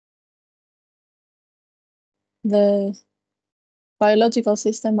the biological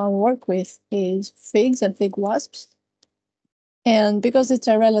system I work with is figs and fig wasps. And because it's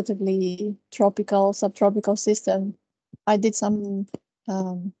a relatively tropical, subtropical system, I did some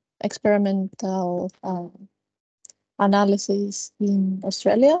experimental analysis in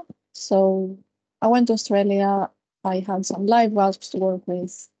Australia. So I went to Australia, I had some live wasps to work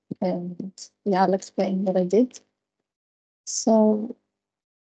with, and yeah, I'll explain what I did. So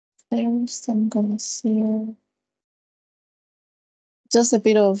first I'm gonna share just a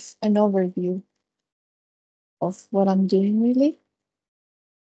bit of an overview of what I'm doing really.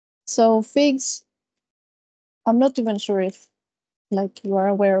 So figs, I'm not even sure if like you are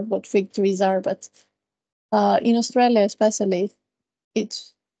aware of what fig trees are, but in Australia especially,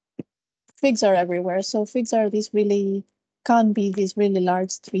 it's figs are everywhere. So figs are these really can be these really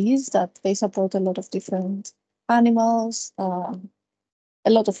large trees that they support a lot of different animals, a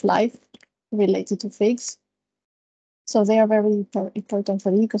lot of life related to figs. So they are very important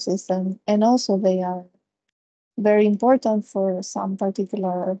for the ecosystem, and also they are very important for some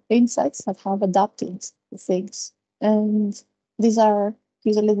particular insects that have adapted to figs. And these are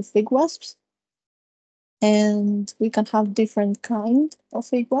usually the fig wasps. And we can have different kind of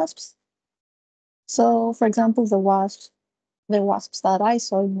fig wasps. So, for example, the wasps that I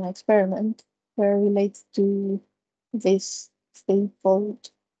saw in my experiment were related to this thing called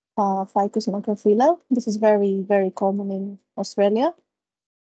Ficus macrophylla. This is very, very common in Australia.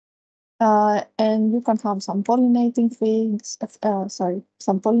 And you can have some pollinating figs,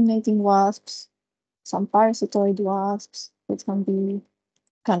 some pollinating wasps, some parasitoid wasps, which can be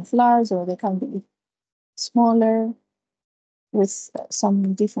flowers or they can be smaller with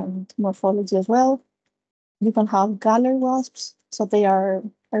some different morphology as well. You can have galler wasps, so they are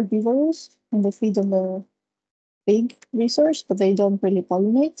herbivorous and they feed on the big resource, but they don't really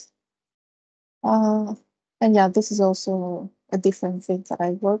pollinate. And yeah, this is also a different thing that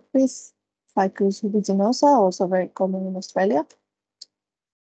I work with. Ficus rubiginosa, also very common in Australia.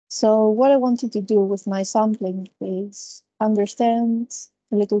 So what I wanted to do with my sampling is understand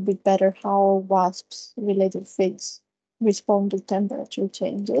a little bit better how wasps-related figs respond to temperature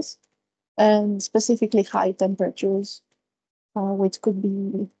changes, and specifically high temperatures, which could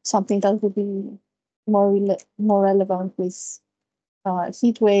be something that would be more relevant with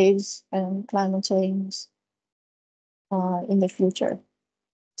heat waves and climate change in the future.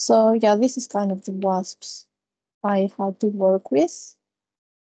 So yeah, this is kind of the wasps I had to work with.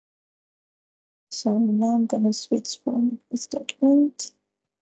 So now I'm going to switch from this document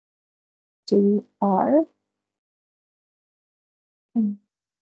to R.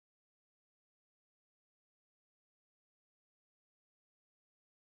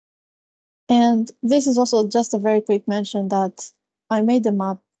 And this is also just a very quick mention that I made the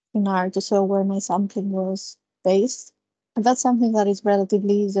map in R to show where my sampling was based. And that's something that is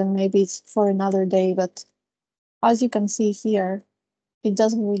relatively easy and maybe it's for another day, but as you can see here, it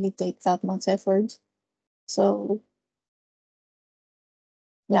doesn't really take that much effort. So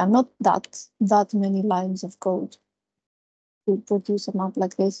yeah, not that many lines of code to produce a map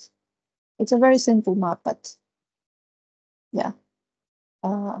like this. It's a very simple map, but yeah.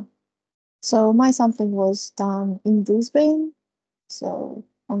 So my sampling was done in Brisbane, so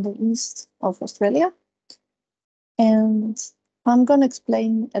on the east of Australia. And I'm going to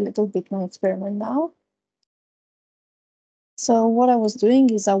explain a little bit my experiment now. So what I was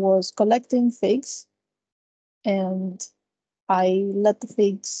doing is I was collecting figs and I let the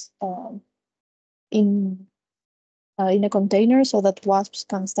figs in a container so that wasps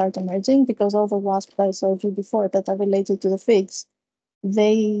can start emerging, because all the wasps I showed you before that are related to the figs,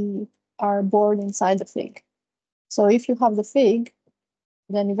 they are born inside the fig. So if you have the fig,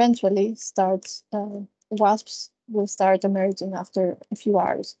 then eventually wasps will start emerging after a few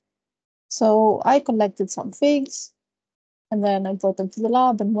hours. So I collected some figs and then I brought them to the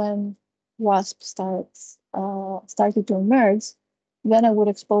lab, and when wasps started to emerge, then I would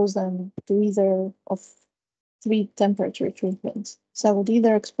expose them to either of three temperature treatments. So I would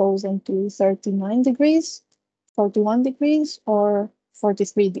either expose them to 39 degrees, 41 degrees, or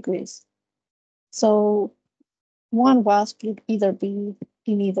 43 degrees. So one wasp would either be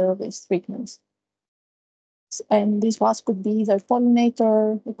in either of these treatments. And this wasp could be either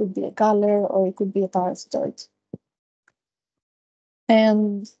pollinator, it could be a galler, or it could be a parasitoid.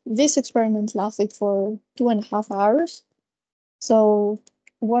 And this experiment lasted for 2.5 hours. So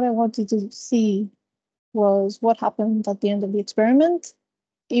what I wanted to see was what happened at the end of the experiment.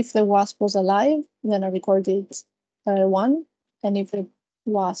 If the wasp was alive, then I recorded 1. And if the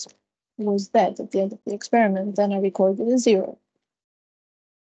wasp was dead at the end of the experiment, then I recorded a 0.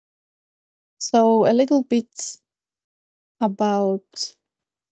 So a little bit about.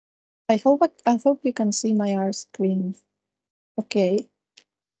 I hope you can see my R screen. Okay.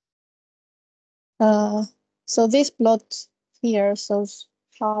 Uh, so this plot here shows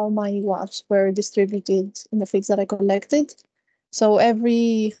how my wasps were distributed in the figs that I collected. So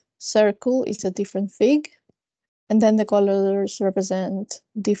every circle is a different fig, and then the colors represent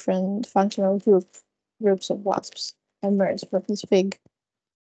different functional groups of wasps emerged from this fig.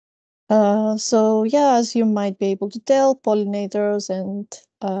 So yeah, as you might be able to tell, pollinators and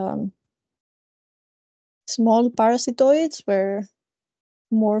small parasitoids were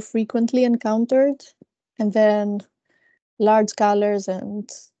more frequently encountered, and then large scalars and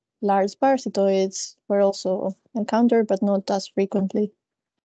large parasitoids were also encountered, but not as frequently.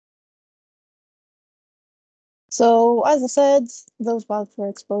 So, as I said, those wasps were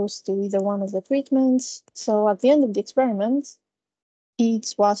exposed to either one of the treatments. So, at the end of the experiment,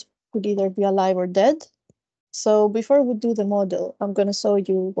 each wasp could either be alive or dead. So, before we do the model, I'm going to show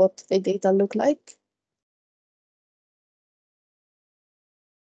you what the data look like.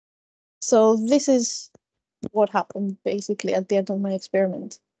 So, this is what happened basically at the end of my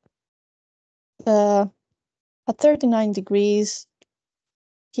experiment. At 39 degrees,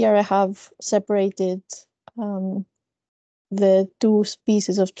 here I have separated the two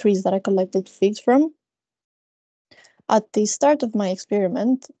species of trees that I collected figs from. At the start of my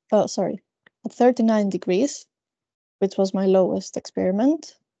experiment, at 39 degrees, which was my lowest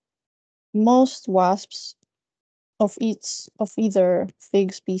experiment, most wasps of either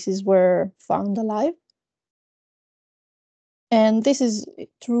fig species were found alive. And this is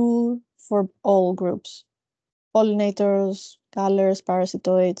true for all groups. Pollinators, gallers,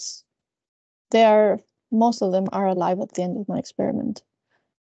 parasitoids, most of them are alive at the end of my experiment.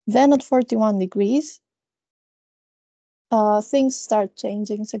 Then at 41 degrees, things start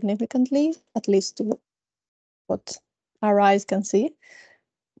changing significantly, at least to what our eyes can see.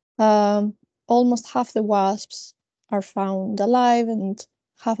 Almost half the wasps are found alive and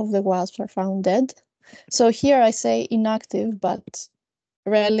half of the wasps are found dead. So here I say inactive, but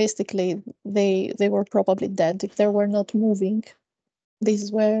realistically, they were probably dead if they were not moving. This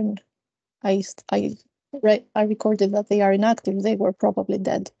is when I recorded that they are inactive. They were probably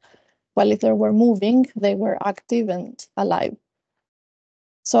dead. While if they were moving, they were active and alive.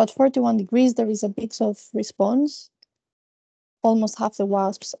 So at 41 degrees, there is a bit of response. Almost half the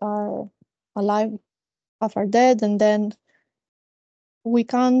wasps are alive, half are dead, and then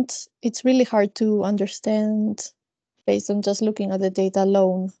it's really hard to understand based on just looking at the data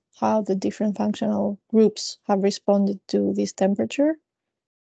alone how the different functional groups have responded to this temperature.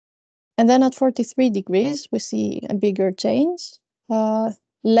 And then at 43 degrees, we see a bigger change.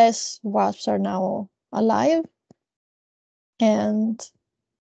 Less wasps are now alive. And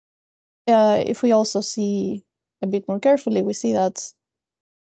if we also see a bit more carefully, we see that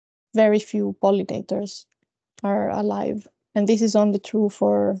very few pollinators are alive. And this is only true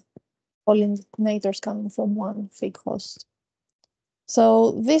for pollinators coming from one fig host.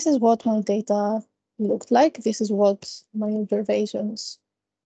 So this is what my data looked like. This is what my observations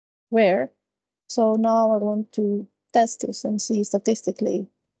were. So now I want to test this and see statistically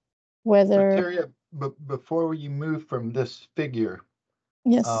whether. Sotiria, before you move from this figure,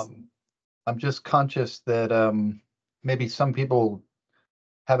 Yes. I'm just conscious that maybe some people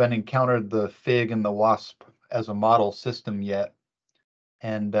haven't encountered the fig and the wasp as a model system yet.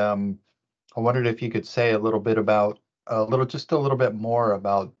 And I wondered if you could say a little bit about just a little bit more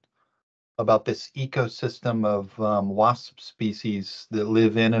about this ecosystem of wasp species that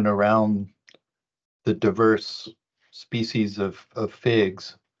live in and around the diverse species of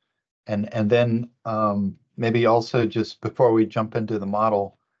figs. And then maybe also just before we jump into the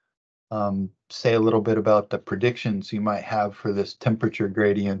model, say a little bit about the predictions you might have for this temperature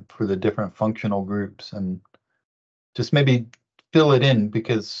gradient for the different functional groups, and just maybe fill it in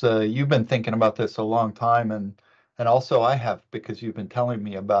because you've been thinking about this a long time, and also I have because you've been telling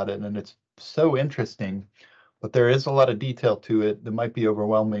me about it, and it's so interesting. But there is a lot of detail to it that might be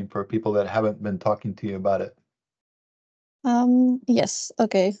overwhelming for people that haven't been talking to you about it. Yes.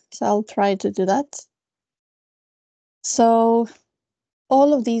 Okay. So I'll try to do that. So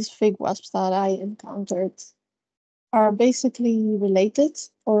all of these fig wasps that I encountered are basically related,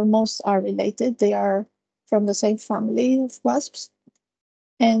 or most are related. They are from the same family of wasps,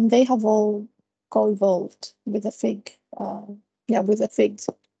 and they have all co-evolved with the fig, with the fig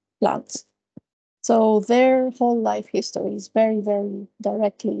plants. So their whole life history is very, very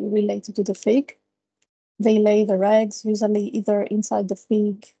directly related to the fig. They lay their eggs usually either inside the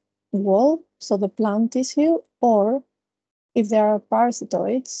fig wall, so the plant tissue, or if there are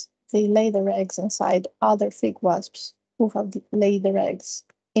parasitoids, they lay their eggs inside other fig wasps who have laid their eggs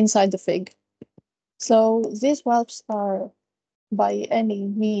inside the fig. So these wasps are by any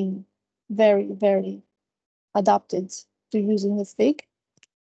mean very, very adapted to using the fig,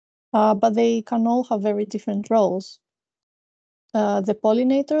 but they can all have very different roles. The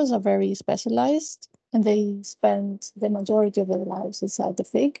pollinators are very specialized and they spend the majority of their lives inside the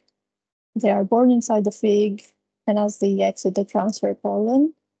fig. They are born inside the fig, and as they exit, they transfer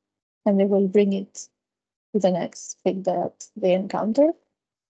pollen and they will bring it to the next fig that they encounter,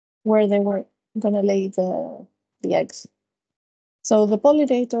 where they were going to lay the eggs. So the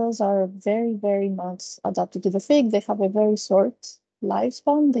pollinators are very, very much adapted to the fig. They have a very short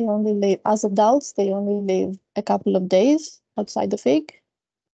lifespan. They only live, as adults, they only live a couple of days outside the fig.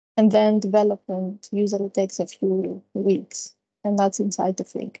 And then development usually takes a few weeks, and that's inside the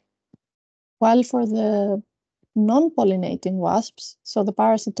fig. While for the non-pollinating wasps, so the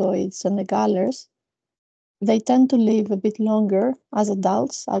parasitoids and the gallers, they tend to live a bit longer as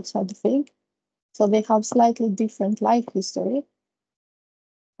adults outside the fig. So they have slightly different life history.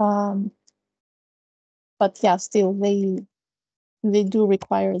 But yeah, still they do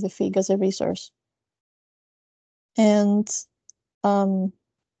require the fig as a resource. And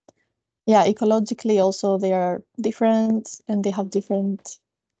yeah, ecologically also they are different and they have different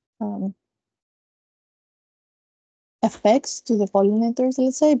effects to the pollinators,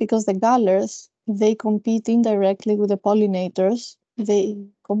 let's say, because the gallers, they compete indirectly with the pollinators. They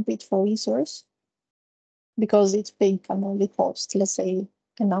compete for resource because each fig can only host, let's say,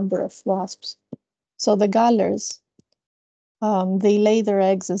 a number of wasps. So the gallers, they lay their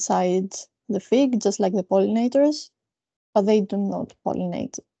eggs inside the fig, just like the pollinators, but they do not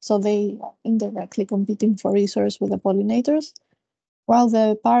pollinate. So they are indirectly competing for resource with the pollinators, while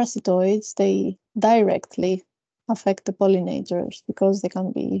the parasitoids, they directly affect the pollinators because they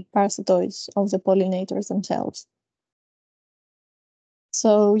can be parasitoids of the pollinators themselves.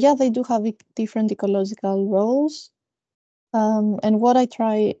 So yeah, they do have different ecological roles. And what I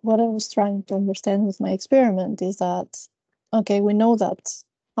was trying to understand with my experiment is that, okay, we know that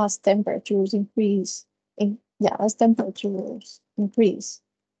as temperatures increase, as temperatures increase,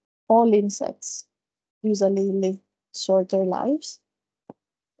 all insects usually live shorter lives.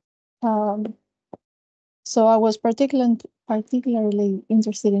 So I was particularly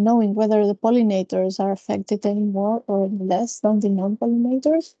interested in knowing whether the pollinators are affected any more or less than the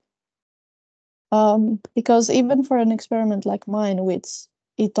non-pollinators. Because even for an experiment like mine, which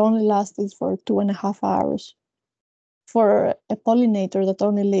it only lasted for 2.5 hours, for a pollinator that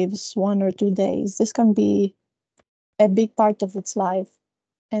only lives 1 or 2 days, this can be a big part of its life.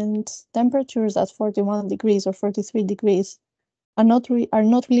 And temperatures at 41 degrees or 43 degrees are not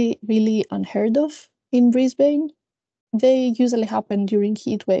really unheard of in Brisbane. They usually happen during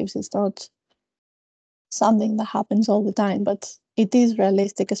heat waves. It's not something that happens all the time, but it is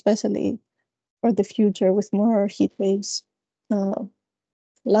realistic, especially for the future with more heat waves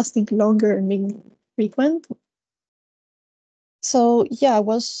lasting longer and being frequent. So yeah, I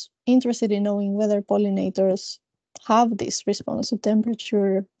was interested in knowing whether pollinators have this response to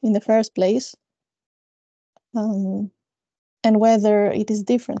temperature in the first place, and whether it is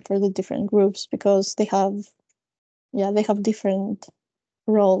different for the different groups because they have different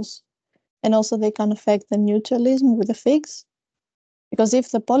roles. And also they can affect the mutualism with the figs, because if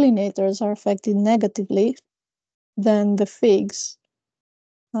the pollinators are affected negatively, then the figs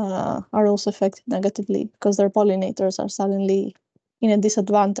are also affected negatively because their pollinators are suddenly in a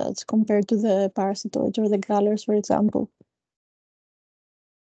disadvantage compared to the parasitoids or the gallers, for example.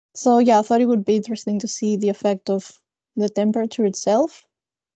 So yeah, I thought it would be interesting to see the effect of the temperature itself,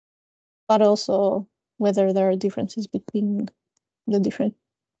 but also whether there are differences between the different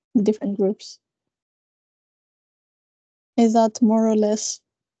groups. Is that more or less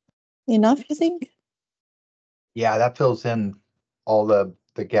enough, you think? Yeah, that fills in all the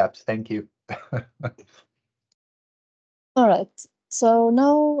gaps. Thank you. All right. So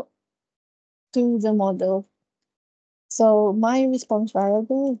now to the model. So my response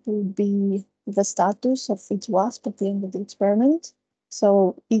variable would be the status of each wasp at the end of the experiment.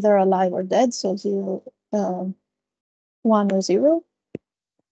 So either alive or dead, so 0, 1 or 0.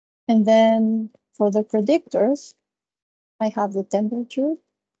 And then for the predictors, I have the temperature,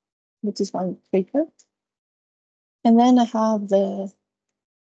 which is one frequent. And then I have the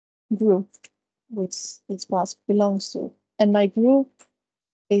group, which each wasp belongs to. And my group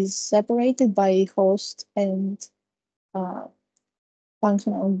is separated by host and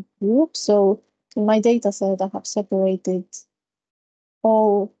functional group. So in my data set, I have separated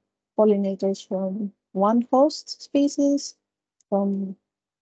all pollinators from one host species, from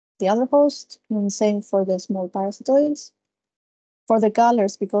the other host, and same for the small parasitoids. For the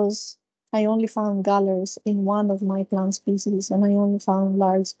gallers, because I only found gallers in one of my plant species, and I only found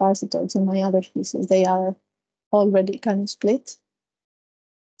large parasitoids in my other species. They are already kind of split.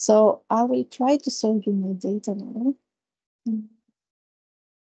 So I will try to show you my data now.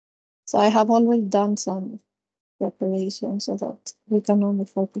 So I have already done some preparation so that we can only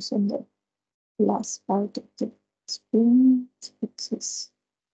focus on the last part of the screen, which is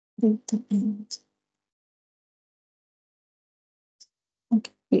data and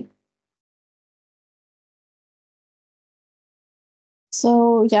okay.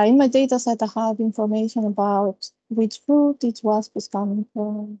 So yeah, in my data set, I have information about which fruit each wasp is coming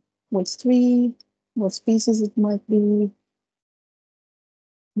from, which tree, what species it might be,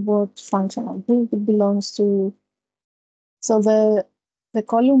 what functional group it belongs to. So the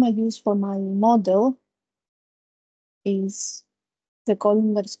column I use for my model is the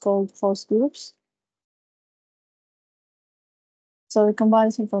column that is called host groups. So it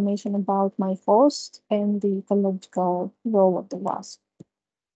combines information about my host and the ecological role of the wasp.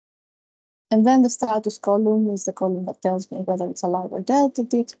 And then the status column is the column that tells me whether it's alive or dead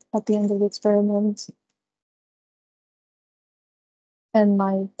at the end of the experiment. And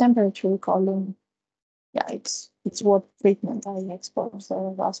my temperature column, yeah, it's what treatment I expose the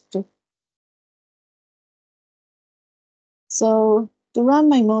wasp to. So to run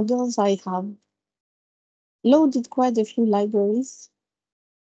my models, I have loaded quite a few libraries,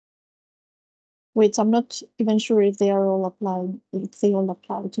 which I'm not even sure if they all apply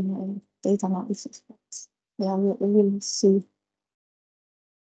to my data analysis. But yeah, we'll see.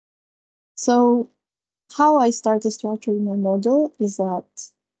 So how I started structuring my model is that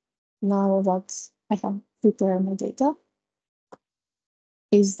now that I have prepared my data,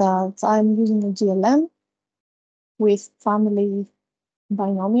 is that I'm using a GLM with family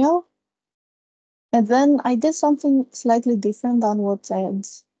binomial. And then I did something slightly different than what I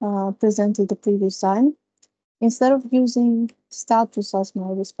had presented the previous time. Instead of using status as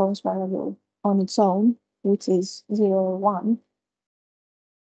my response variable on its own, which is 0 or 1,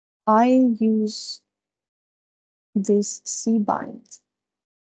 I use this cbind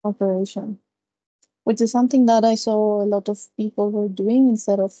operation, which is something that I saw a lot of people were doing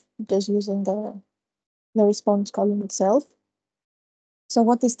instead of just using the response column itself. So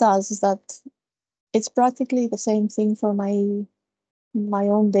what this does is that it's practically the same thing for my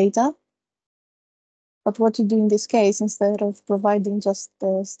own data. But what you do in this case, instead of providing just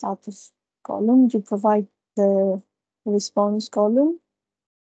the status column, you provide the response column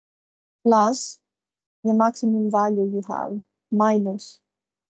plus the maximum value you have minus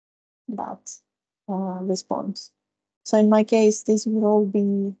that response. So in my case, this will all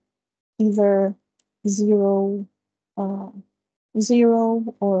be either 0, uh,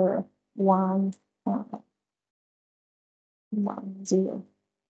 0 or 1, 1, 0.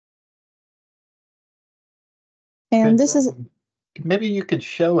 And this is maybe you could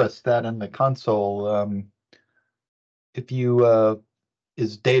show us that in the console. If you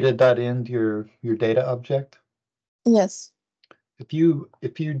is data.end your data object? yes. If you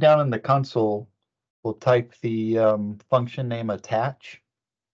down in the console will type the function name attach,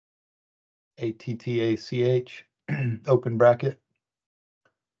 ATTACH, open bracket,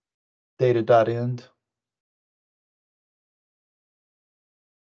 data.end.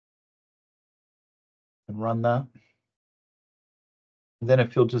 And run that. And then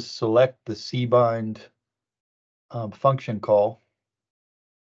if you'll just select the cbind function call,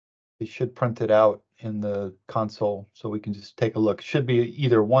 it should print it out in the console so we can just take a look. It should be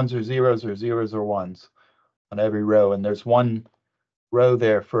either ones or zeros or ones on every row. And there's one row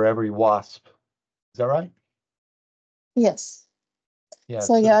there for every wasp. Is that right? Yes. Yeah.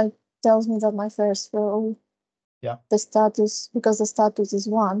 So yeah, it tells me that my first row, yeah, the status, because the status is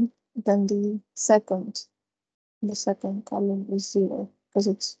 1, then the second column is 0 because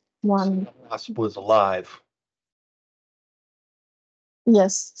it's 1. So wasp was alive.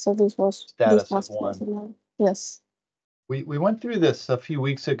 Yes. So this was Status of 1. alive. Yes. We went through this a few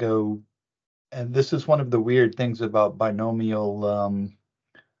weeks ago, and this is one of the weird things about binomial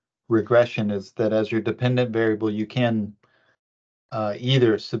regression is that as your dependent variable, you can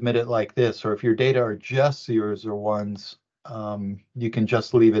either submit it like this, or if your data are just zeros or ones, you can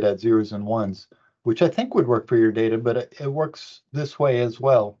just leave it at zeros and ones, which I think would work for your data, but it works this way as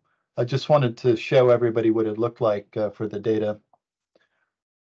well. I just wanted to show everybody what it looked like for the data.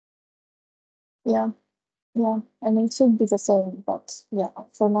 Yeah. Yeah. And it should be the same, but yeah,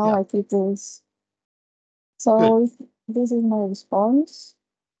 for now I keep this. So if this is my response,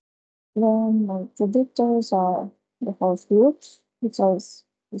 then my predictors are the host groups, which is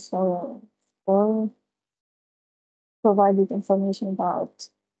So, or provided information about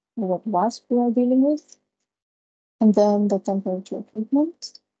what wasp we are dealing with, and then the temperature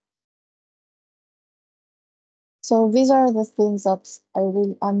treatment. So these are the things that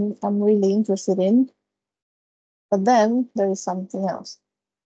I'm really interested in. But then there is something else.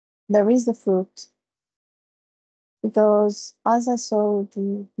 There is the fruit, because as I showed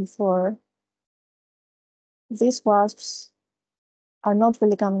you before, these wasps are not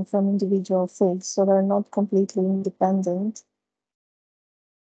really coming from individual figs, so they're not completely independent.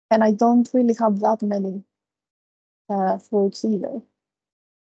 And I don't really have that many fruits either.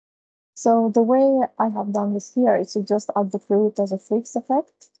 So the way I have done this here is to just add the fruit as a fixed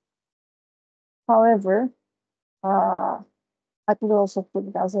effect. However, I could also put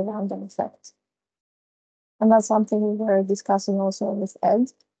it as a random effect. And that's something we were discussing also with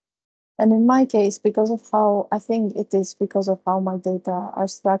Ed. And in my case, because of how I think it is because of how my data are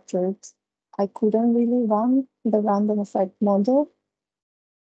structured, I couldn't really run the random effect model.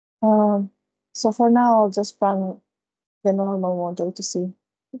 So for now, I'll just run the normal model to see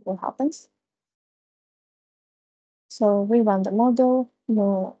what happens. So we run the model,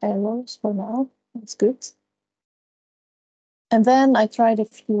 no errors for now. That's good. And then I tried a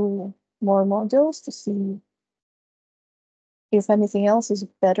few more models to see if anything else is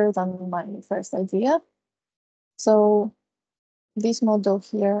better than my first idea. So this model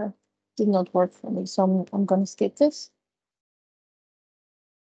here did not work for me, so I'm going to skip this.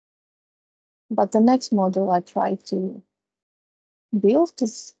 But the next model I tried to build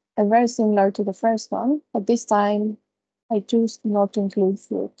is very similar to the first one, but this time I choose not to include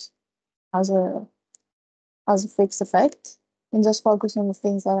fruit as a fixed effect and just focus on the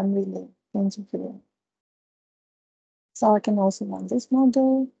things that I'm really interested in. So I can also run this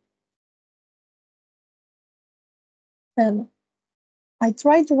model. And I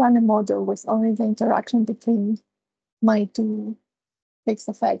tried to run a model with only the interaction between my two fixed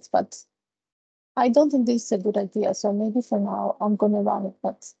effects, but I don't think this is a good idea. So maybe for now I'm going to run it,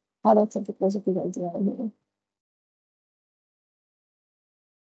 but I don't think it was a good idea anyway.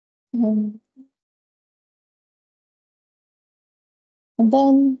 And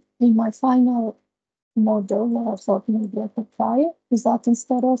then in my final model, what I thought maybe I could try is that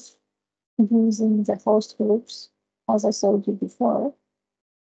instead of using the host groups, as I showed you before,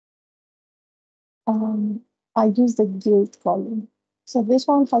 I use the guild column. So this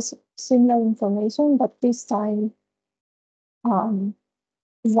one has similar information, but this time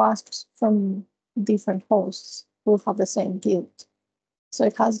wasps from different hosts will have the same guild. So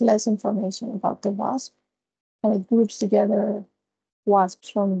it has less information about the wasp, and it groups together wasps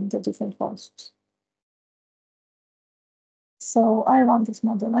from the different hosts. So I run this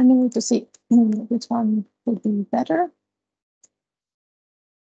model anyway to see which one would be better.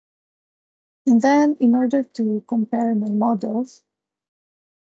 And then in order to compare my models,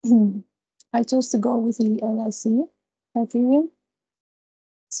 I chose to go with the AIC criterion.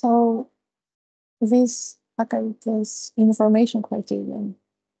 So this information criterion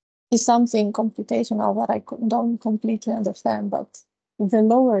is something computational that I don't completely understand, but the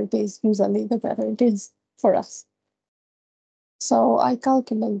lower it is, usually the better it is for us. So I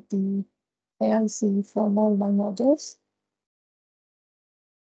calculate the AIC from all my models.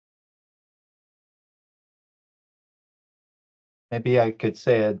 Maybe I could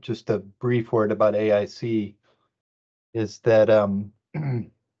say just a brief word about AIC is that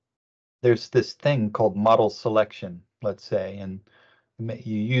there's this thing called model selection, let's say, and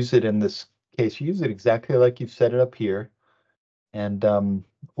you use it in this case, you use it exactly like you've set it up here. And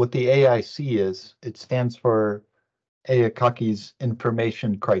what the AIC is, it stands for Ayakaki's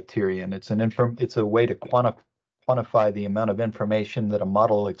information criterion. It's a way to quantify the amount of information that a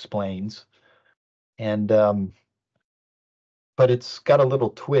model explains. And but it's got a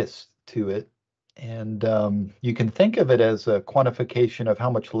little twist to it. And you can think of it as a quantification of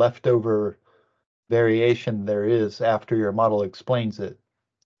how much leftover variation there is after your model explains it.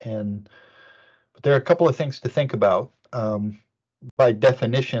 But there are a couple of things to think about. By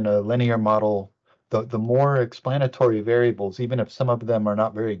definition, a linear model, the more explanatory variables, even if some of them are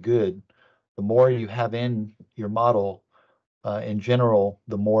not very good, the more you have in your model, in general,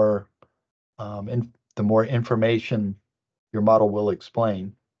 the more information your model will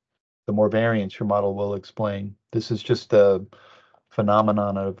explain, the more variance your model will explain. This is just a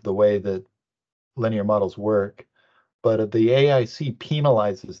phenomenon of the way that linear models work. But the AIC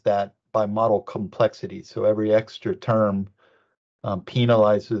penalizes that by model complexity. So every extra term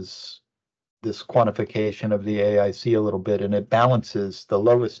penalizes this quantification of the AIC a little bit, and it balances, the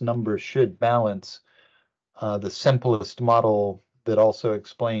lowest number should balance the simplest model that also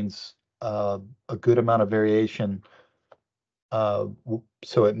explains a good amount of variation.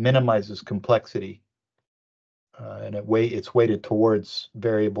 So it minimizes complexity, and it's weighted towards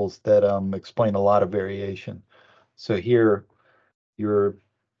variables that explain a lot of variation. So here, your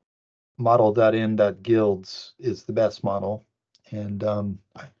model.in.guilds is the best model, and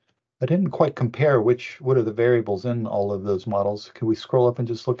I didn't quite compare what are the variables in all of those models. Can we scroll up and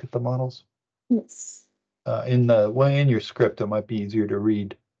just look at the models? Yes. In your script, it might be easier to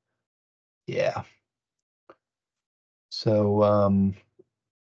read. Yeah. So I'm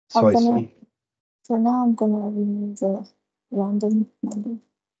I gonna, see. for now, I'm gonna remove the random number.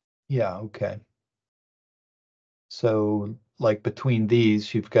 Yeah, okay. So like between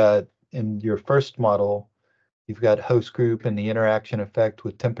these, you've got in your first model, you've got host group and the interaction effect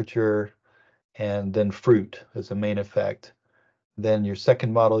with temperature and then fruit as a main effect. Then your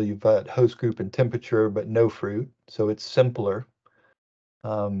second model, you've got host group and temperature, but no fruit. So it's simpler.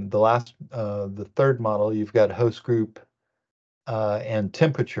 The third model, you've got host group and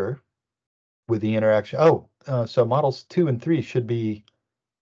temperature with the interaction. So models 2 and 3 should be,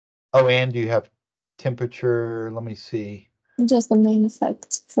 and you have temperature. Let me see. Just the main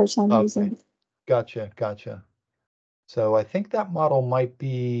effect for some Okay, reason. gotcha. So I think that model might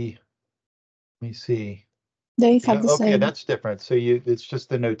be, let me see. They Yeah, have the okay, same. that's different. So it's just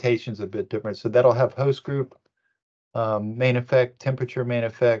the notation's a bit different. So that'll have host group, main effect, temperature main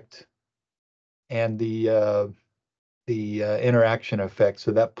effect, and the interaction effect.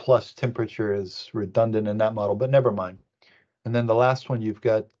 So that plus temperature is redundant in that model, but never mind. And then the last one, you've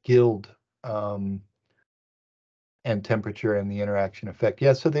got guild and temperature and the interaction effect.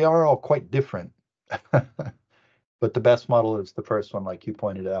 Yeah, so they are all quite different. But the best model is the first one, like you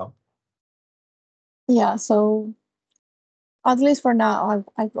pointed out. Yeah, so at least for now,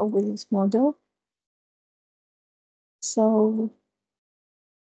 I go with this model. So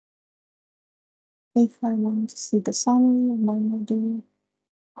if I want to see the summary of my model,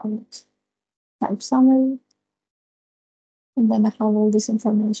 I would type summary, and then I have all this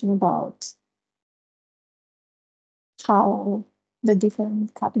information about how the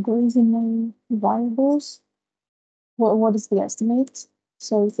different categories in my variables, what is the estimate.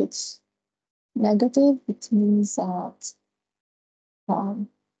 So if it's negative, it means that um,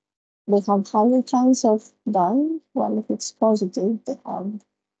 they have higher chance of dying, while if it's positive, they have,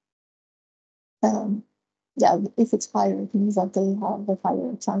 um, yeah, if it's higher, it means that they have a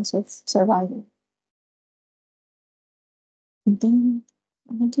higher chance of surviving. And then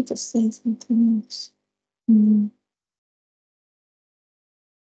I wanted to say something else. Mm.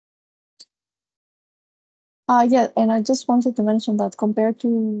 Yeah, and I just wanted to mention that compared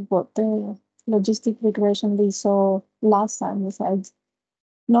to what the logistic regression we saw last time, we said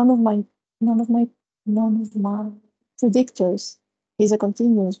none of my none of my none of my predictors is a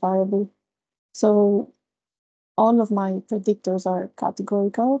continuous variable. So all of my predictors are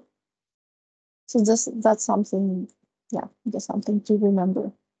categorical. So that's something, yeah, just something to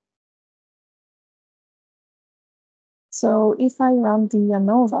remember. So if I run the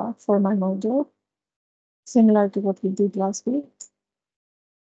ANOVA for my module, similar to what we did last week,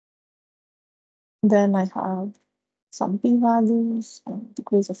 then I have some p-values and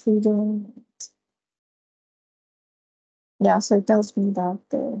degrees of freedom. Yeah, so it tells me that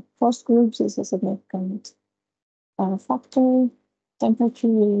the force groups is a significant factor,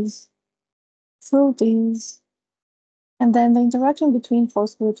 temperature is, fruit is, and then the interaction between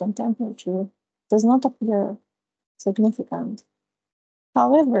force groups and temperature does not appear significant.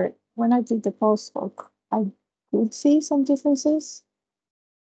 However, when I did the post-hoc, I could see some differences,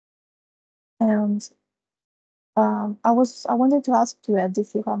 and I wanted to ask you, Ed,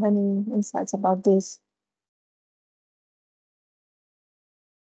 if you have any insights about this.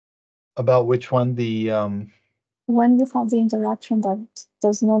 About which one? When you have the interaction that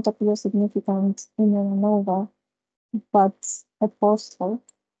does not appear significant in an ANOVA, but a post-hoc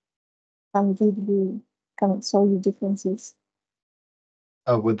can give you, can show you differences.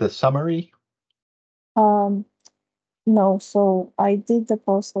 With the summary? Um, no, so I did the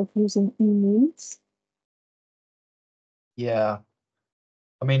post-hoc using e-means. Yeah.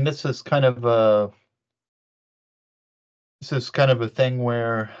 I mean, this is kind of a thing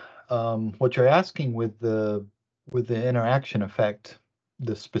where what you're asking with the interaction effect,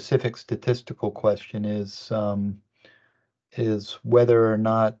 the specific statistical question is whether or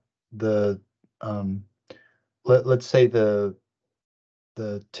not the um, let's say the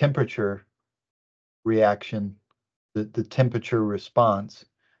temperature reaction, the temperature response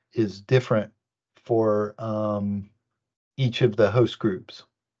is different for each of the host groups,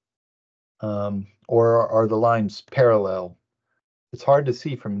 or are the lines parallel? it's hard to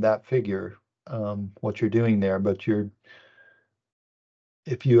see from that figure what you're doing there, but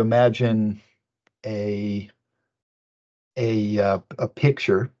if you imagine a a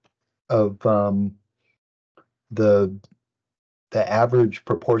picture of the average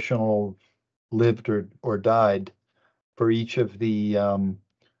proportional lived or died for each of the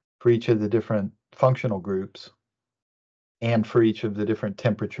different functional groups and for each of the different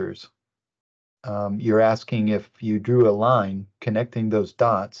temperatures. You're asking if you drew a line connecting those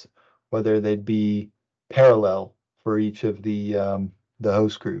dots, whether they'd be parallel for each of the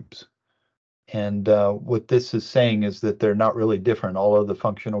host groups. And what this is saying is that they're not really different. All of the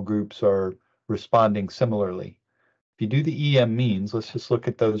functional groups are responding similarly. If you do the EM means, let's just look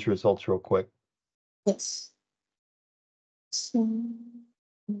at those results real quick. Yes. So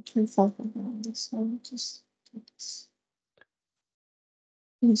I'm trying to find around this. So just do this.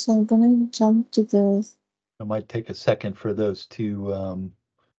 Okay, so I'm gonna jump to the. It might take a second for those to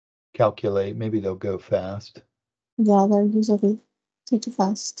calculate. Maybe they'll go fast. Yeah, they're usually too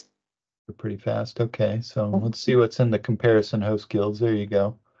fast. They're pretty fast. Okay, so let's see what's in the comparison host guilds. There you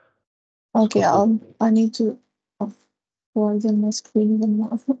go. Okay, I need to widen my screen even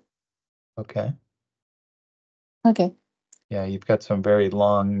more. Okay. Okay. Yeah, you've got some very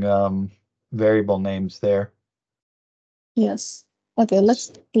long variable names there. Yes. Okay,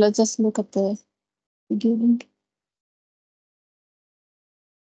 let's just look at the beginning.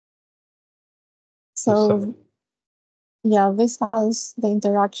 So yeah, this has the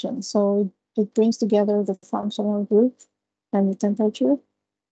interaction. So it brings together the functional group and the temperature.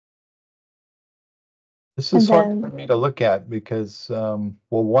 This And is hard then for me to look at because, well,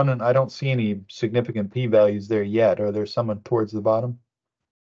 one, and I don't see any significant p-values there yet. Are there some towards the bottom?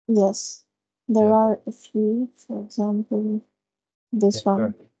 yes, there Yeah. are a few, for example, this Yeah,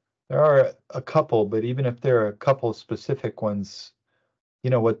 one. there are a couple, but even if there are a couple specific ones, you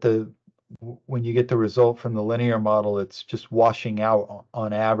know, when you get the result from the linear model, it's just washing out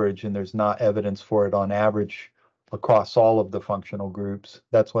on average, and there's not evidence for it on average across all of the functional groups.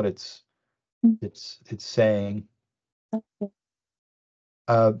 That's what it's saying. Okay.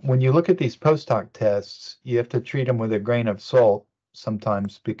 When you look at these post hoc tests, you have to treat them with a grain of salt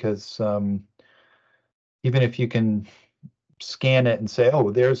sometimes because even if you can scan it and say,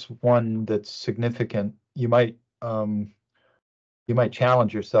 "Oh, there's one that's significant," you might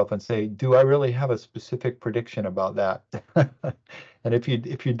challenge yourself and say, "Do I really have a specific prediction about that?" And if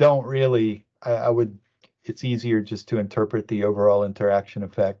you don't really, I would. It's easier just to interpret the overall interaction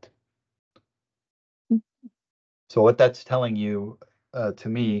effect. So what that's telling you, to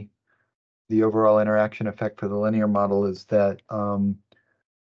me, the overall interaction effect for the linear model is that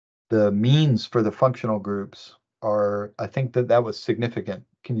the means for the functional groups are, I think that was significant.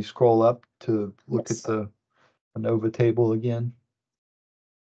 Can you scroll up to look at Yes. the ANOVA table again?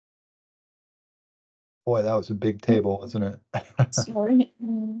 Boy, that was a big table, wasn't it? Sorry,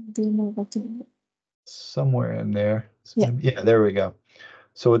 do you know what to do? Somewhere in there. Yeah. Yeah, there we go.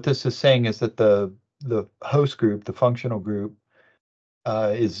 So what this is saying is that the host group, the functional group,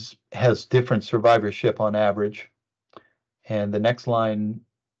 has different survivorship on average. And the next line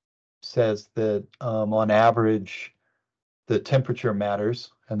says that on average, the temperature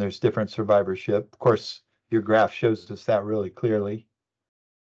matters and there's different survivorship. Of course, your graph shows us that really clearly.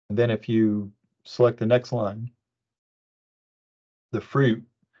 And then if you select the next line, the fruit,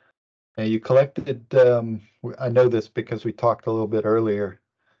 and you collected, I know this because we talked a little bit earlier,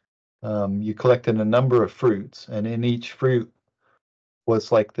 you collected a number of fruits, and in each fruit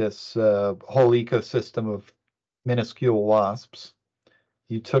was like this whole ecosystem of minuscule wasps.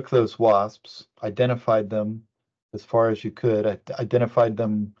 You took those wasps, identified them as far as you could, identified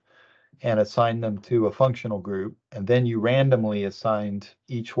them and assigned them to a functional group, and then you randomly assigned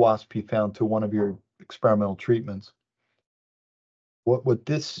each wasp you found to one of your experimental treatments. What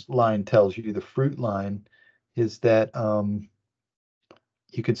this line tells you, the fruit line, is that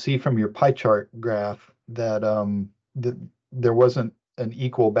you could see from your pie chart graph that there wasn't an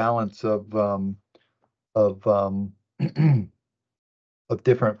equal balance of of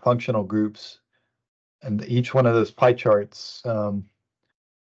different functional groups, and each one of those pie charts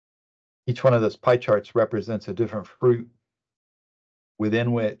represents a different fruit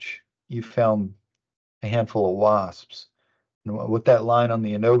within which you found a handful of wasps. And what that line on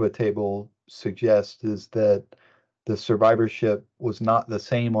the ANOVA table suggests is that the survivorship was not the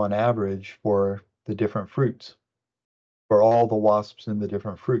same on average for the different fruits, for all the wasps in the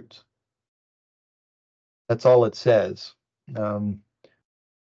different fruits. That's all it says. Um,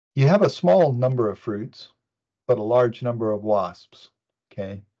 you have a small number of fruits, but a large number of wasps.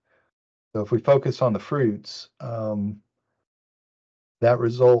 Okay. So if we focus on the fruits, That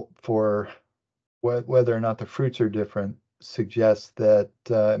result for whether or not the fruits are different suggests that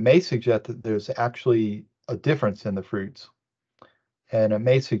it may suggest that there's actually a difference in the fruits, and it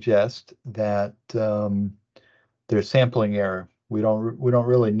may suggest that there's sampling error. We don't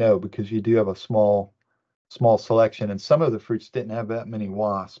really know because you do have a small selection, and some of the fruits didn't have that many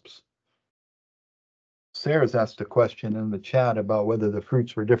wasps. Sarah's asked a question in the chat about whether the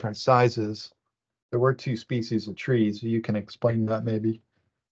fruits were different sizes. There were two species of trees. You can explain that maybe.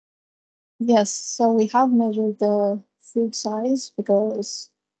 Yes, so we have measured the fruit size because,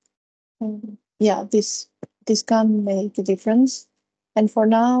 yeah, this can make a difference. And for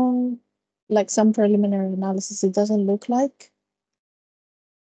now, like some preliminary analysis, it doesn't look like.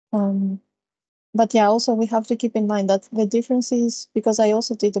 Um, but yeah, also we have to keep in mind that the difference is because I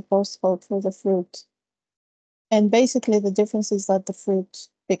also did a post vote for the fruit. And basically, the difference is that the fruit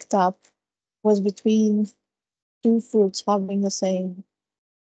picked up was between two fruits having the same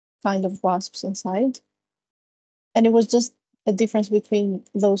kind of wasps inside. And it was just a difference between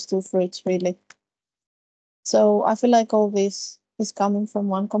those two fruits, really. So I feel like all this is coming from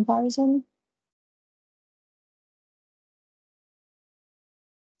one comparison.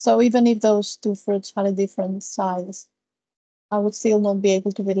 So even if those two fruits had a different size, I would still not be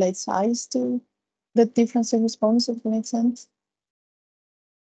able to relate size to the difference in response, if it makes sense.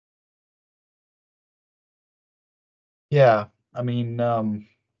 Yeah, I mean,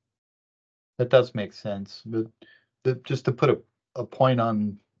 that does make sense. But just to put a point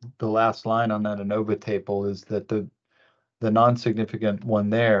on the last line on that ANOVA table is that the non-significant one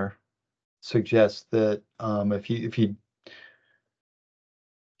there suggests that if you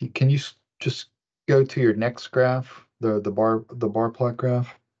can you just go to your next graph, the bar plot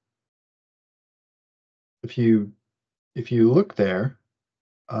graph. If you look there,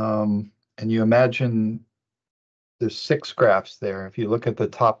 and you imagine there's 6 graphs there. If you look at the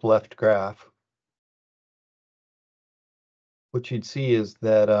top left graph, what you'd see is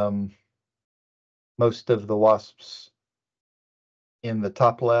that most of the wasps in the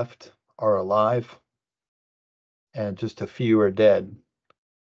top left are alive, and just a few are dead.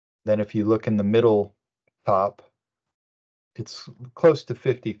 Then if you look in the middle top, it's close to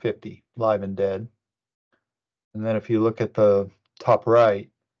 50-50, live and dead. And then if you look at the top right,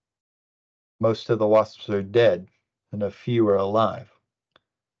 most of the wasps are dead, and a few are alive.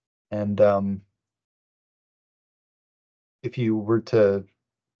 And if you were to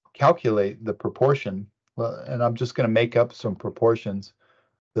calculate the proportion, well, and I'm just going to make up some proportions.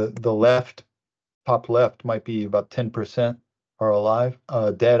 The top left might be about 10% are alive,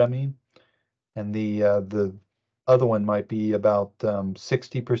 dead, I mean, and the other one might be about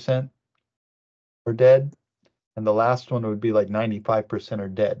 60% are dead, and the last one would be like 95% are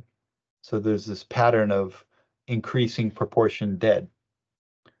dead. So there's this pattern of increasing proportion dead.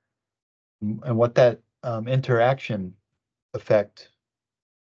 And what that interaction effect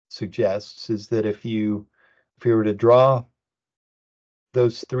suggests is that if you were to draw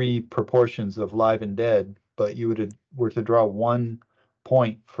those 3 proportions of live and dead, but you were to draw one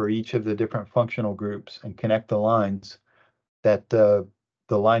point for each of the different functional groups and connect the lines, that the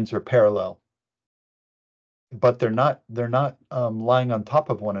lines are parallel. But they're not lying on top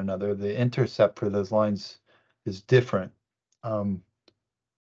of one another. The intercept for those lines is different.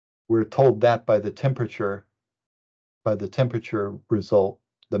 We're told that by the temperature result,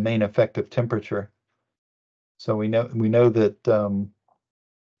 the main effective temperature. So we know that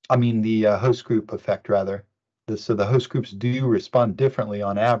I mean the host group effect rather. So the host groups do respond differently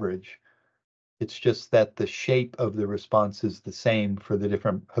on average. It's just that the shape of the response is the same for the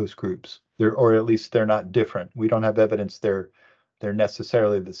different host groups. Or at least they're not different. We don't have evidence they're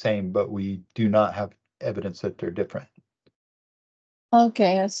necessarily the same, but we do not have evidence that they're different.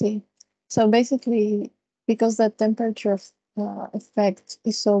 Okay, I see. So basically, because the temperature effect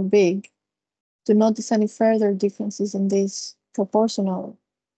is so big, to notice any further differences in this proportional,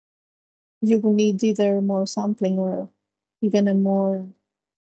 you will need either more sampling or even a more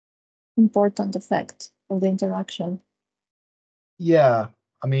important effect of the interaction. Yeah,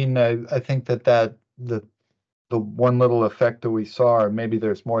 I mean, I think that the one little effect that we saw, or maybe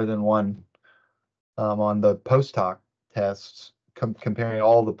there's more than one, on the post hoc tests, comparing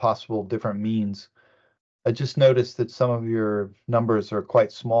all the possible different means. I just noticed that some of your numbers are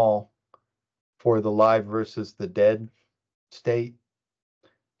quite small for the live versus the dead state.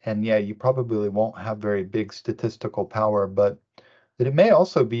 And yeah, you probably won't have very big statistical power, but it may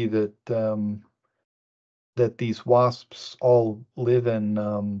also be that these wasps all live in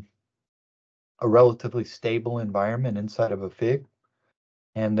a relatively stable environment inside of a fig,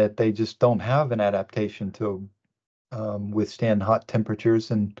 and that they just don't have an adaptation to withstand hot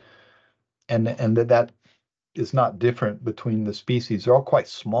temperatures, and that is not different between the species. They're all quite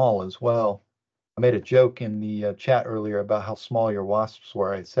small as well. I made a joke in the chat earlier about how small your wasps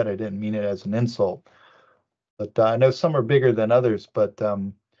were. I said I didn't mean it as an insult, but I know some are bigger than others, but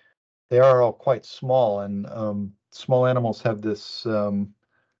they are all quite small, and small animals have this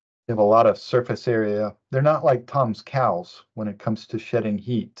they have a lot of surface area. They're not like Tom's cows when it comes to shedding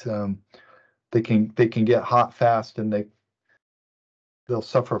heat. They can get hot fast, and they'll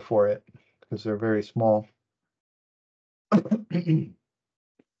suffer for it because they're very small.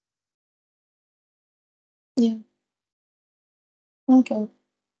 Yeah. Okay.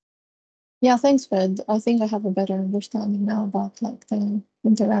 Yeah, thanks, Fred. I think I have a better understanding now about like the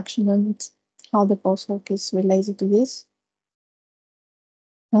interaction and how the posthoc is related to this.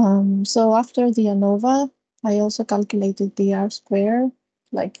 So after the ANOVA, I also calculated the R square,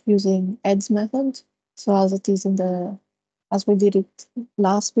 like using Ed's method. So as we did it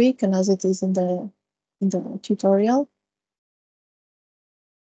last week and as it is in the tutorial.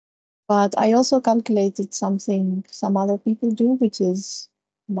 But I also calculated something some other people do, which is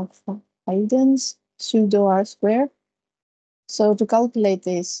McFadden's pseudo R square. So to calculate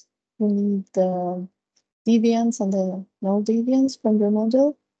this, we need the deviance and the null deviance from your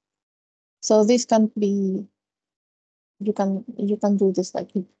model. So this can be, you can do this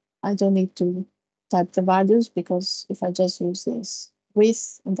like, I don't need to type the values, because if I just use this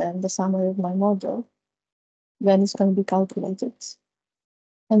with and then the summary of my model, then it's going to be calculated.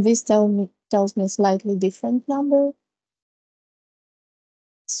 And this tells me a slightly different number.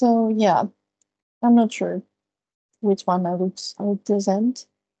 So yeah, I'm not sure which one I would present,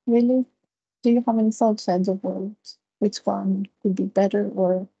 really. Do you have any thoughts, Ed, about which one could be better?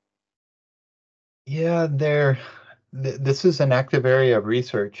 Or Yeah, this is an active area of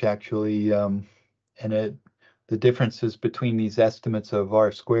research, actually, and the differences between these estimates of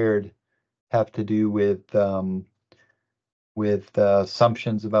R squared have to do with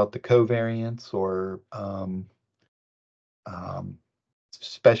assumptions about the covariance, or um,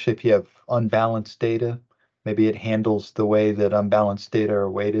 especially if you have unbalanced data, maybe it handles the way that unbalanced data are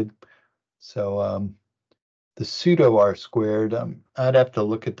weighted. So the pseudo R squared, I'd have to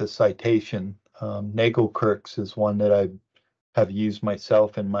look at the citation. Nagelkirk's is one that I have used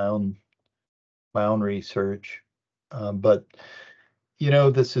myself in my own research. But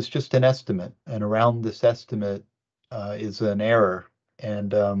this is just an estimate, and around this estimate is an error.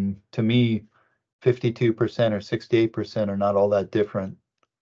 And to me, 52% or 68% are not all that different.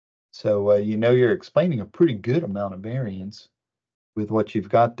 So you're explaining a pretty good amount of variance with what you've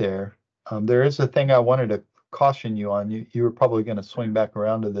got there. There is a thing I wanted to caution you on. You were probably going to swing back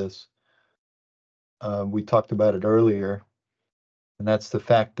around to this. We talked about it earlier, and that's the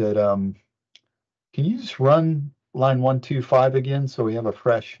fact that can you just run line 125 again so we have a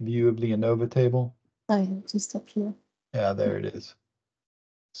fresh view of the ANOVA table? I have just up here. Yeah, there it is.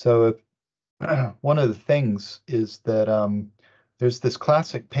 So one of the things is that there's this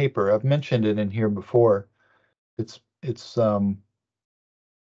classic paper. I've mentioned it in here before. It's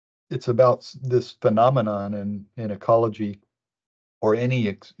about this phenomenon in ecology, or any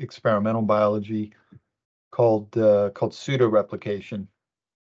experimental biology, called pseudo replication,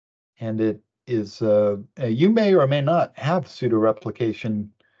 and it is you may or may not have pseudo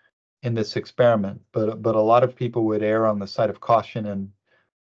replication in this experiment, but a lot of people would err on the side of caution and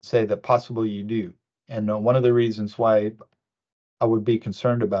say that possibly you do. And one of the reasons why I would be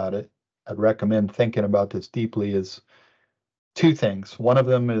concerned about it, I'd recommend thinking about this deeply, is two things. One of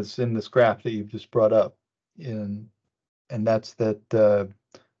them is in this graph that you've just brought up, in, and that's that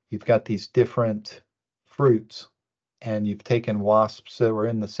you've got these different fruits, and you've taken wasps that were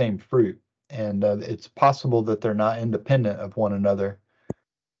in the same fruit, and it's possible that they're not independent of one another.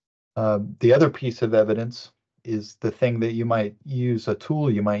 The other piece of evidence is the thing that you might use, a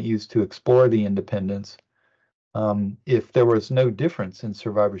tool you might use to explore the independence. If there was no difference in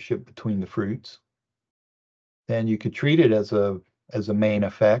survivorship between the fruits, then you could treat it as a main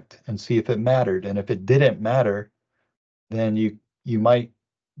effect and see if it mattered. And if it didn't matter, then you might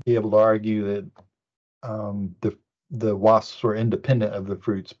be able to argue that the wasps were independent of the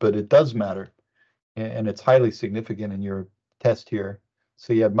fruits, but it does matter, and it's highly significant in your test here.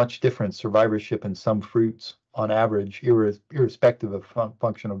 So you have much different survivorship in some fruits on average, irrespective of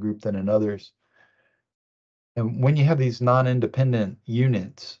functional group, than in others. And when you have these non-independent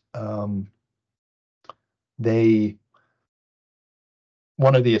units, they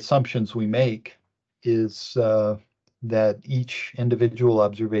one of the assumptions we make is that each individual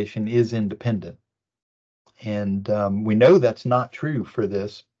observation is independent. And we know that's not true for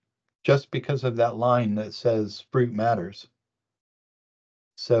this, just because of that line that says fruit matters.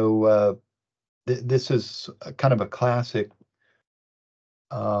 So this is kind of a classic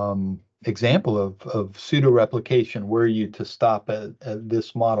example of pseudo replication, were you to stop at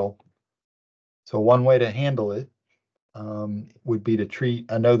this model. So one way to handle it would be to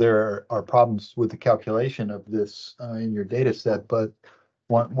treat. I know there are problems with the calculation of this in your data set, but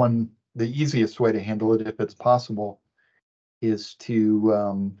the easiest way to handle it, if it's possible, is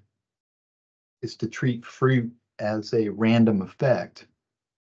to treat fruit as a random effect.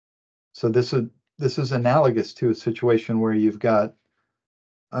 So this is analogous to a situation where you've got.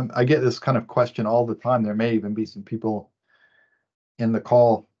 I get this kind of question all the time. There may even be some people in the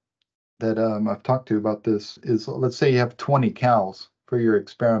call that I've talked to about this. Is, let's say you have 20 cows for your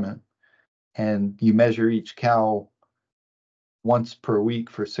experiment, and you measure each cow once per week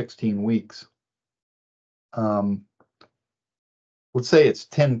for 16 weeks. Let's say it's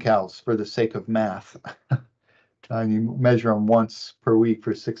 10 cows for the sake of math. You measure them once per week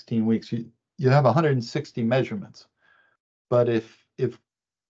for 16 weeks. You have 160 measurements. But if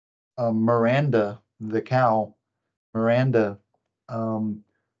Miranda, the cow, Miranda,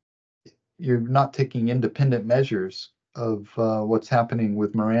 you're not taking independent measures of what's happening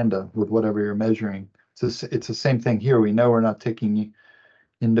with Miranda, with whatever you're measuring. It's the same thing here. We know we're not taking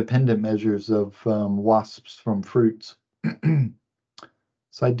independent measures of wasps from fruits.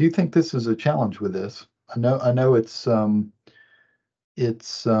 So I do think this is a challenge with this. I know it's I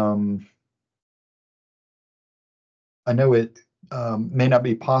know it may not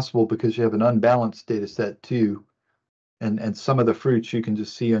be possible because you have an unbalanced data set too, and some of the fruits you can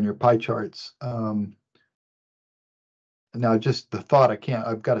just see on your pie charts. Now, just the thought,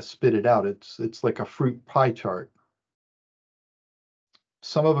 I've got to spit it out. It's like a fruit pie chart.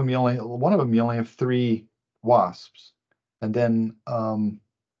 Some of them one of them you only have 3 wasps, and then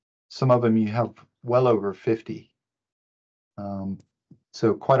some of them you have well over 50.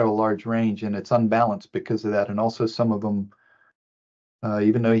 So quite a large range, and it's unbalanced because of that. And also some of them,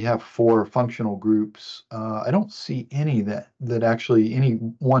 even though you have 4 functional groups, I don't see any that actually any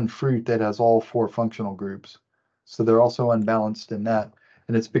one fruit that has all 4 functional groups. So they're also unbalanced in that,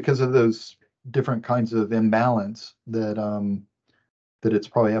 and it's because of those different kinds of imbalance that that it's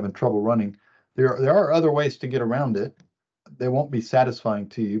probably having trouble running. There are other ways to get around it. They won't be satisfying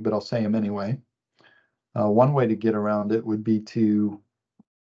to you, but I'll say them anyway. One way to get around it would be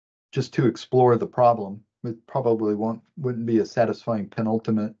just to explore the problem. It probably wouldn't be a satisfying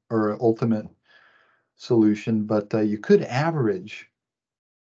penultimate or ultimate solution, but you could average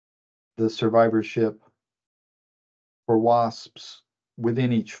the survivorship for wasps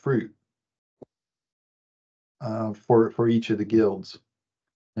within each fruit for each of the guilds.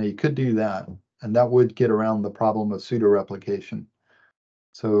 Now you could do that, and that would get around the problem of pseudo replication.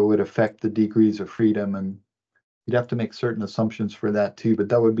 So it would affect the degrees of freedom, and you'd have to make certain assumptions for that too. But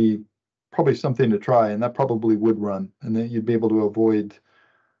that would be probably something to try, and that probably would run, and then you'd be able to avoid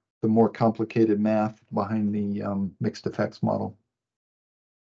the more complicated math behind the mixed effects model.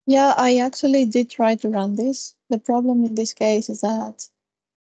 Yeah, I actually did try to run this. The problem in this case is that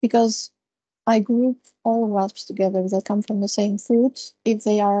because I group all wasps together that come from the same fruit if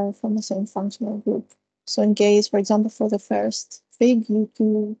they are from the same functional group. So in case, for example, for the first fig,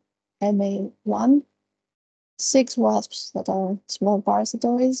 U2, MA1, 6 wasps that are small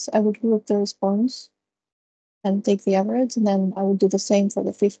parasitoids, I would group the response and take the average, and then I would do the same for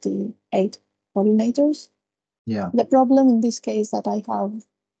the 58 pollinators. Yeah. The problem in this case is that I have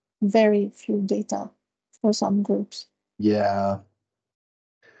very few data for some groups. Yeah.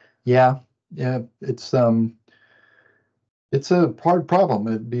 It's a hard problem.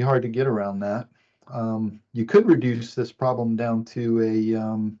 It'd be hard to get around that. You could reduce this problem down to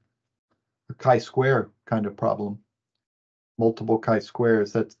a chi-square kind of problem. Multiple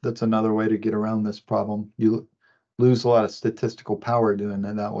chi-squares. That's another way to get around this problem. You lose a lot of statistical power doing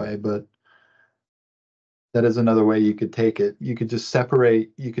it that way, but that is another way you could take it. You could just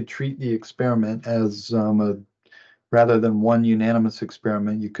separate. You could treat the experiment as rather than one unanimous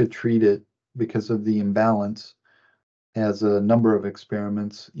experiment. You could treat it, because of the imbalance, as a number of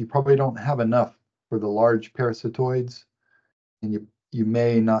experiments. You probably don't have enough for the large parasitoids, and you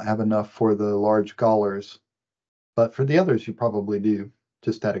may not have enough for the large gallers, but for the others you probably do,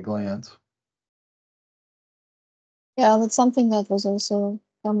 just at a glance. Yeah, that's something that was also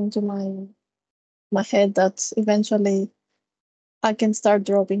coming to my head, that eventually I can start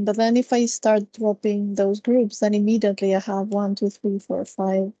dropping. But then if I start dropping those groups, then immediately I have 1, 2, 3, 4,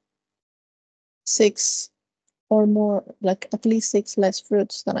 5, 6 or more, like at least 6 less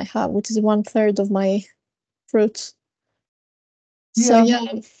fruits than I have, which is 1/3 of my fruits. So Yeah.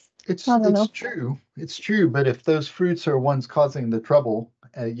 yeah, I don't know. true. It's true, but if those fruits are ones causing the trouble,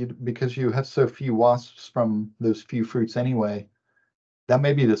 because you have so few wasps from those few fruits anyway, that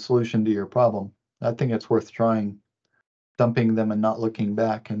may be the solution to your problem. I think it's worth trying, dumping them and not looking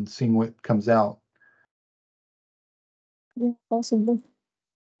back and seeing what comes out. Yeah, possibly.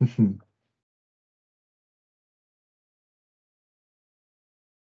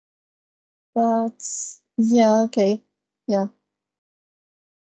 But yeah, okay. Yeah.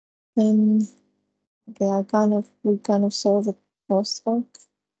 And okay, we kind of saw the crosswalk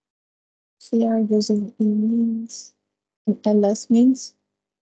here using E means and LS means.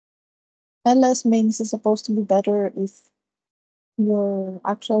 LS means is supposed to be better if your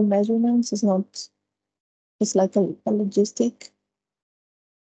actual measurements is not, it's like a logistic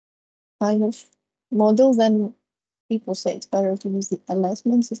kind of model, then people say it's better to use the LS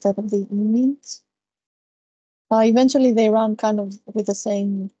means instead of the E means. Eventually they run kind of with the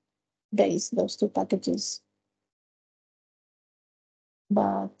same base, those two packages.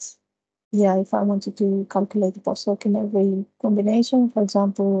 But yeah, if I wanted to calculate the post-hoc in every combination, for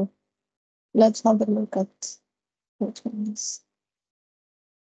example, let's have a look at which ones.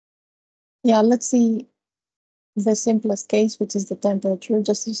 Yeah, let's see the simplest case, which is the temperature,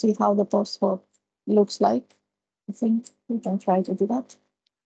 just to see how the post-hoc looks like. I think we can try to do that.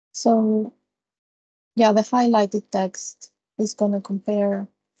 So yeah, the highlighted text is going to compare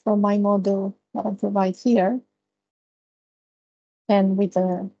from my model that I provide here and with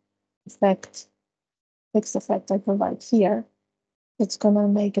the effect, fixed effect I provide here. It's going to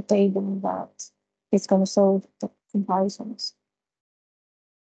make a table that it's going to show the comparisons.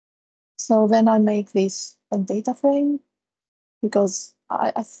 So then I make this a data frame because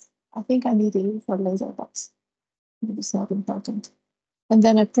I think I need it for later, but it's not important. And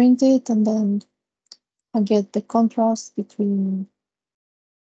then I print it, and then I get the contrast between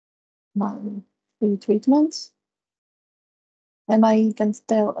my three treatments. And I can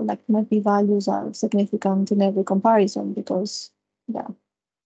tell like my p-values are significant in every comparison because yeah,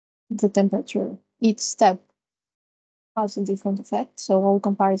 the temperature, each step has a different effect. So all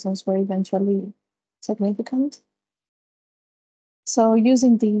comparisons were eventually significant. So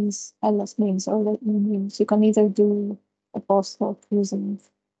using these LS means or the E means, you can either do a post hoc using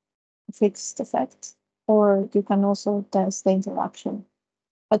a fixed effect, or you can also test the interaction.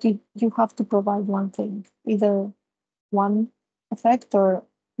 But you have to provide one thing, either one effect or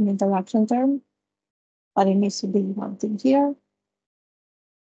an interaction term, but it needs to be one thing here.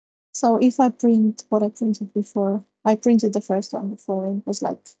 So if I print what I printed before, I printed the first one before and it was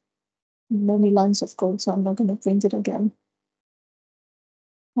like many lines of code, so I'm not going to print it again.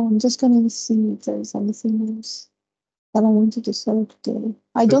 I'm just going to see if there's anything else that I wanted to show today.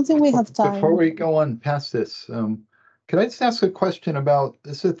 I don't think we have Before time. we go on past this, could I just ask a question about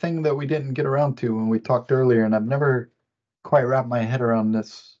this is a thing that we didn't get around to when we talked earlier, and I've never quite wrapped my head around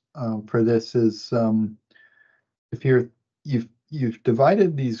this for this is if you've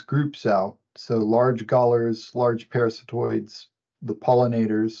divided these groups out, so large gallers, large parasitoids, the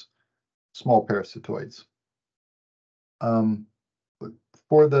pollinators, small parasitoids. Um,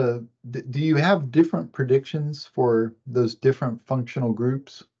 for do you have different predictions for those different functional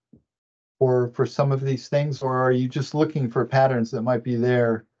groups? Or for some of these things, or are you just looking for patterns that might be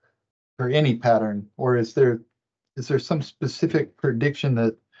there for any pattern, or is there some specific prediction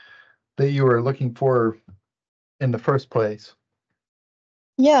that you are looking for in the first place?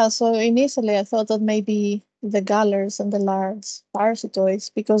 Yeah, so initially I thought that maybe the gallers and the large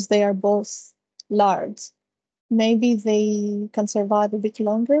parasitoids, because they are both large, maybe they can survive a bit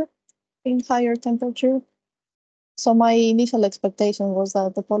longer in higher temperature. So my initial expectation was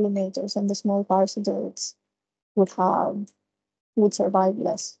that the pollinators and the small parasitoids would survive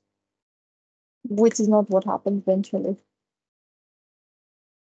less, which is not what happened eventually.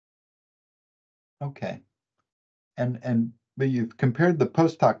 Okay, and but you've compared the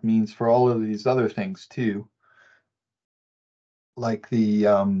post hoc means for all of these other things too, like the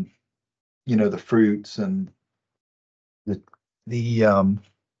fruits and the the um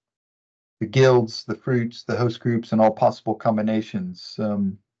the guilds, the fruits, the host groups, and all possible combinations.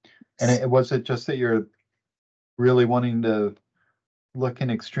 And was it just that you're really wanting to look in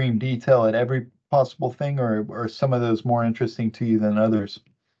extreme detail at every possible thing, or are some of those more interesting to you than others?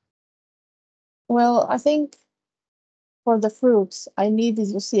 Well, I think for the fruits, I needed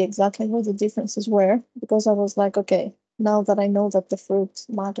to see exactly what the differences were because I was like, okay, now that I know that the fruit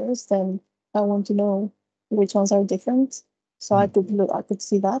matters, then I want to know which ones are different. So Hmm. I could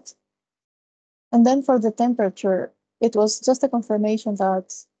see that. And then for the temperature, it was just a confirmation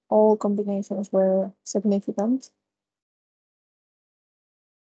that all combinations were significant.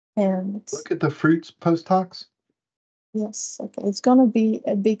 And Look at the fruits post hocs. yes, okay, it's gonna be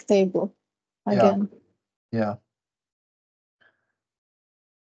a big table again. Yeah.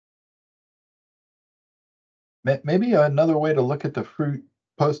 Maybe another way to look at the fruit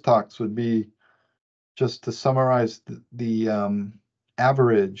post hocs would be just to summarize the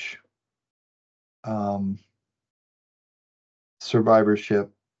average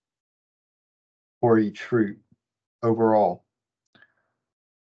survivorship for each fruit overall.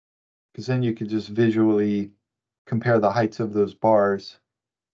 Because then you could just visually compare the heights of those bars.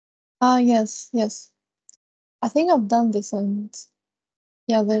 Ah, yes, yes. I think I've done this, and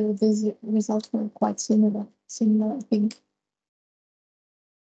yeah, these results were quite similar, I think.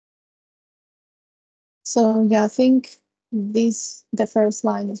 So yeah, I think the first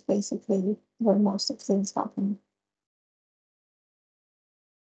line is basically where most of things happen.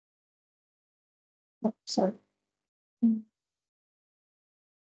 Oh, sorry.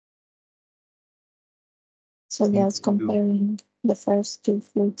 So yeah, it's comparing the first two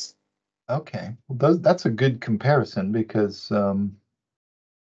fruits. Okay, well, that's a good comparison because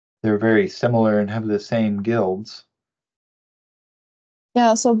they're very similar and have the same guilds.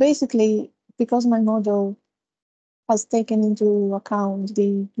 Yeah, so basically, because my model has taken into account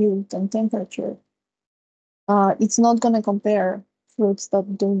the yield and temperature, it's not going to compare fruits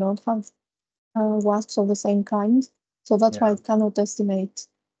that do not have wasps of the same kind. So that's why it cannot estimate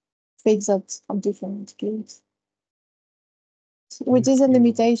figs that have different yields, which is a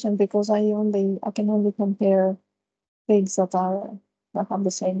limitation because I can only compare figs that have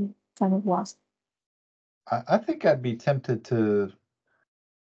the same kind of wasp. I think I'd be tempted to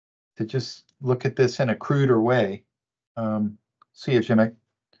just look at this in a cruder way. See it, Jimmy,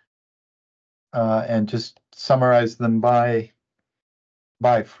 and just summarize them by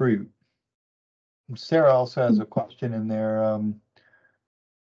fruit. Sarah also has a question in there,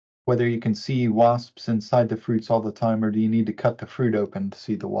 whether you can see wasps inside the fruits all the time, or do you need to cut the fruit open to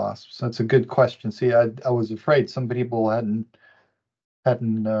see the wasps? That's a good question. See, I was afraid some people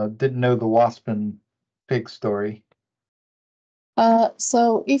didn't know the wasp and pig story.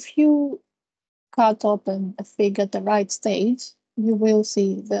 So if you cut open a fig at the right stage, you will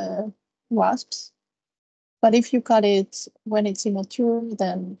see the wasps. But if you cut it when it's immature,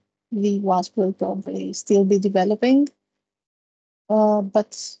 then the wasp will probably still be developing.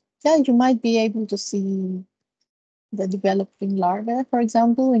 But yeah, you might be able to see the developing larvae, for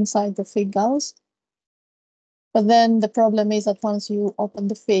example, inside the fig galls. But then the problem is that once you open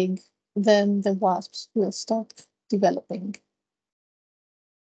the fig, then the wasps will stop developing.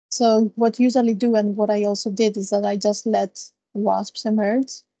 So what I usually do, and what I also did, is that I just let wasps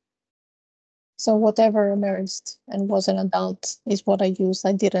emerge. So whatever emerged and was an adult is what I used.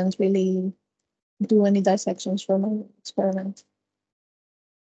 I didn't really do any dissections for my experiment.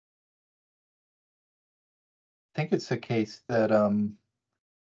 I think it's the case that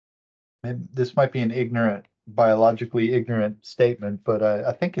maybe this might be an biologically ignorant statement, but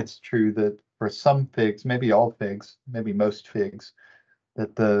I think it's true that for some figs, maybe all figs, maybe most figs,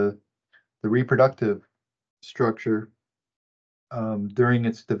 that the reproductive structure during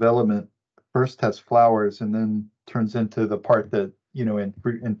its development first has flowers and then turns into the part that, in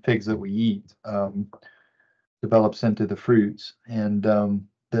fruit and figs that we eat, develops into the fruits. And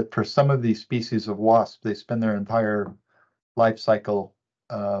that for some of these species of wasp, they spend their entire life cycle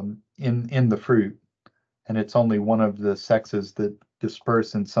in the fruit. And it's only one of the sexes that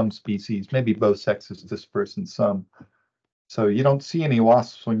disperse in some species. Maybe both sexes disperse in some. So you don't see any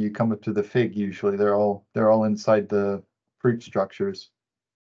wasps when you come up to the fig usually. They're all inside the fruit structures.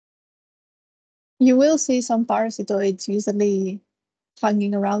 You will see some parasitoids usually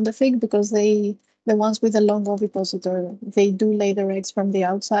hanging around the fig because the ones with the long ovipositor, they do lay their eggs from the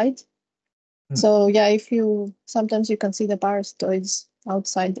outside. So yeah, sometimes you can see the parasitoids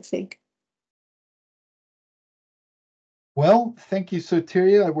outside the fig. Well, thank you,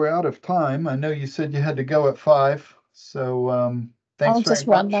 Sotiria. We're out of time. I know you said you had to go at 5, so thanks I'll very just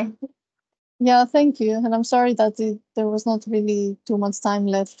run much. now. Yeah, thank you. And I'm sorry that there was not really too much time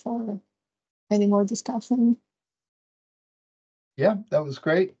left for any more discussion. Yeah, that was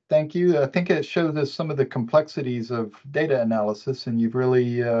great. Thank you. I think it shows us some of the complexities of data analysis, and you've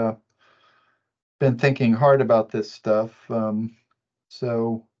really been thinking hard about this stuff.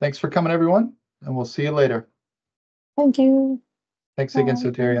 So thanks for coming, everyone, and we'll see you later. Thank you. Thanks again,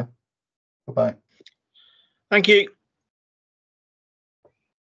 Soteria. Bye-bye. Thank you.